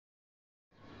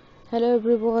Hello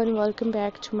everyone, welcome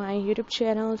back to my YouTube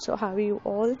channel. So how are you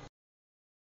all?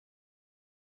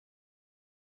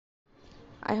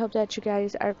 I hope that you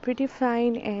guys are pretty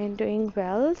fine and doing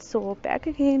well. So back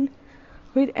again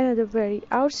with another very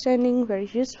outstanding, very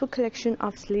useful collection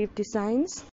of sleeve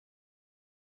designs.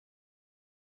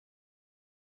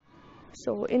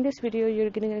 So in this video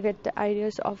you're gonna get the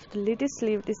ideas of the latest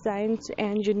sleeve designs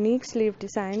and unique sleeve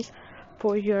designs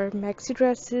for your maxi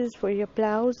dresses, for your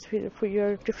blouse, for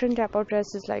your different type of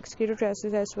dresses like skater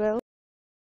dresses as well.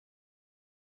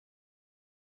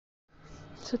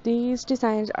 So these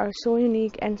designs are so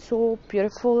unique and so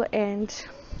beautiful, and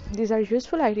these are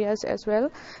useful ideas as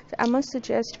well. So I must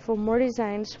suggest, for more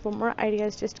designs, for more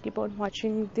ideas, just keep on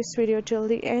watching this video till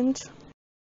the end.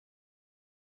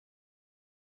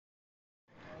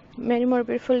 Many more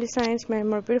beautiful designs, many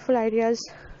more beautiful ideas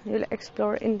you'll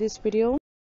explore in this video,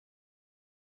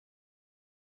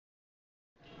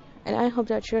 and I hope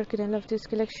that you're gonna love this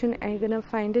collection and you're gonna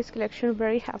find this collection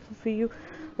very helpful for you,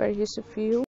 very useful for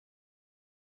you.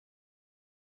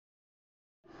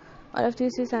 All of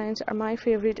these designs are my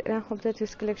favorite, and I hope that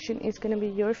this collection is gonna be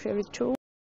your favorite too.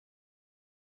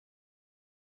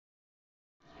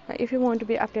 If you want to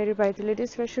be updated by the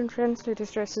latest fashion trends,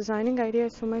 latest dress designing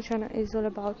ideas, so my channel is all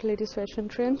about latest fashion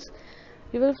trends.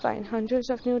 You will find hundreds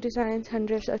of new designs,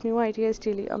 hundreds of new ideas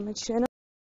daily on my channel,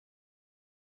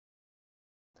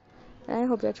 and I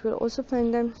hope that you will also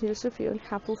find them useful for you and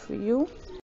helpful for you.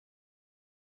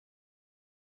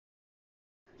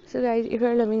 So guys, if you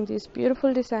are loving these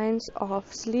beautiful designs of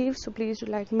sleeves, so please do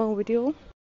like my video,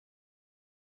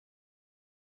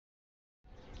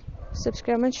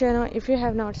 subscribe my channel if you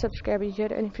have not subscribed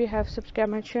yet, and if you have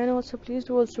subscribed my channel, so please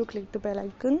do also click the bell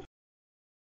icon.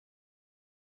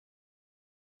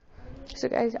 So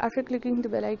guys, after clicking the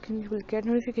bell icon, you will get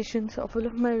notifications of all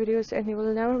of my videos, and you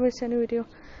will never miss any video,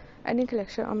 any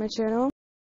collection on my channel.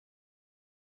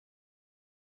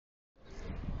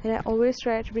 And I always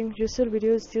try to bring useful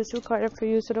videos, useful content for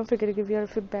you, so don't forget to give your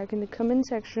feedback in the comment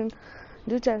section.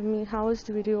 Do tell me how is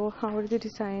the video, how are the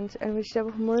designs, and which type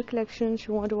of more collections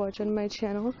you want to watch on my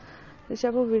channel. Which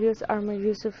type of videos are more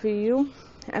useful for you,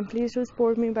 and please do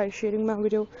support me by sharing my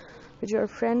video with your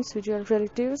friends, with your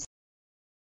relatives.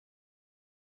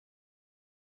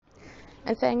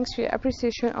 And thanks for your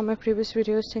appreciation on my previous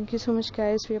videos. Thank you so much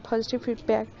guys for your positive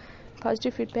feedback.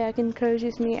 Positive feedback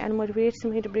encourages me and motivates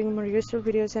me to bring more useful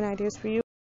videos and ideas for you.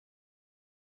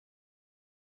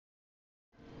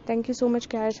 Thank you so much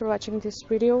guys for watching this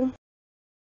video.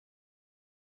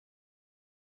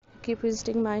 Keep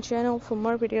visiting my channel for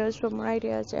more videos, for more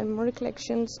ideas and more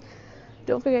collections.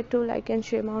 Don't forget to like and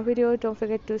share my video. Don't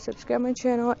forget to subscribe my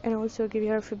channel, and also give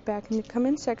your feedback in the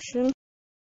comment section.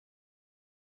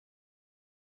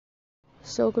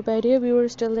 So goodbye dear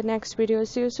viewers, till the next video.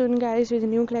 See you soon guys with a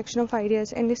new collection of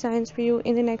ideas and designs for you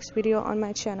in the next video on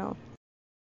my channel.